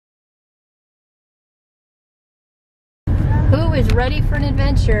is ready for an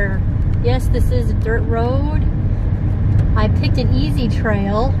adventure. Yes, this is a dirt road. I picked an easy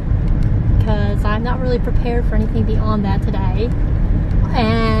trail because I'm not really prepared for anything beyond that today.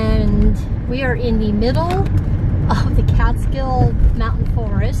 And we are in the middle of the Catskill mountain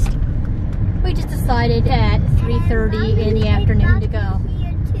forest. We just decided at 3:30 in the afternoon to go.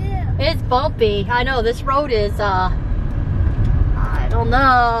 It's bumpy. I know this road is, I don't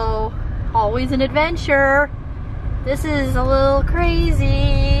know, always an adventure. This is a little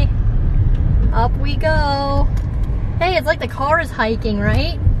crazy. Up we go. Hey, it's like the car is hiking,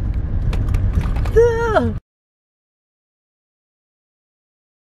 right? Ugh.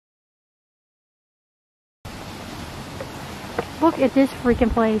 Look at this freaking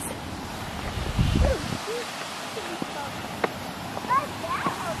place.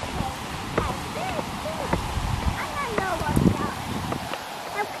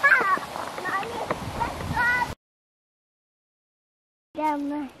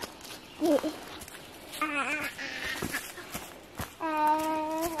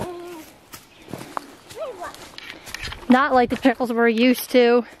 Not like the trails we're used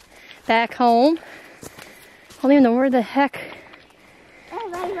to back home. I don't even know where the heck.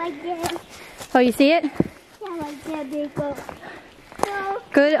 Oh, you see it?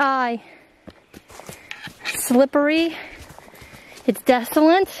 Good eye. Slippery. It's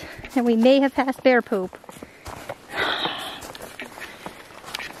desolate, and we may have passed bear poop.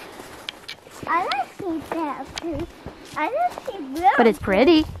 I don't see bear poop. I don't see bear. But it's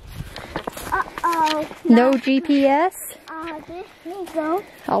pretty. Uh-oh. No GPS. There you go.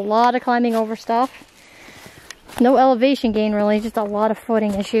 A lot of climbing over stuff. No elevation gain really, just a lot of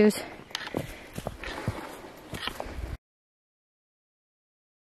footing issues.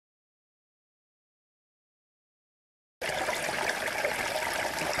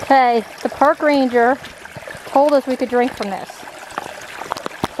 Hey, the park ranger told us we could drink from this.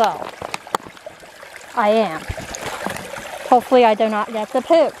 So, I am. Hopefully I do not get the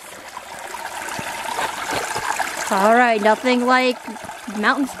poops. Alright, nothing like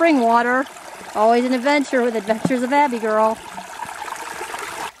mountain spring water. Always an adventure with Adventures of Abby Girl.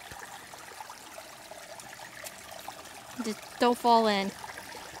 Just don't fall in.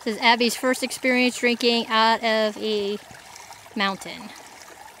 This is Abby's first experience drinking out of a mountain.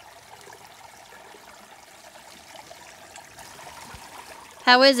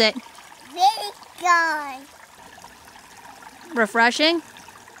 How is it? Very good. Refreshing?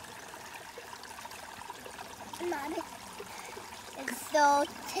 Mommy, it's so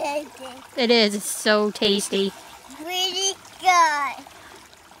tasty. It is. It's so tasty. Really good.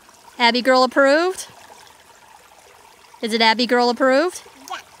 Abby Girl approved? Is it Abby Girl approved?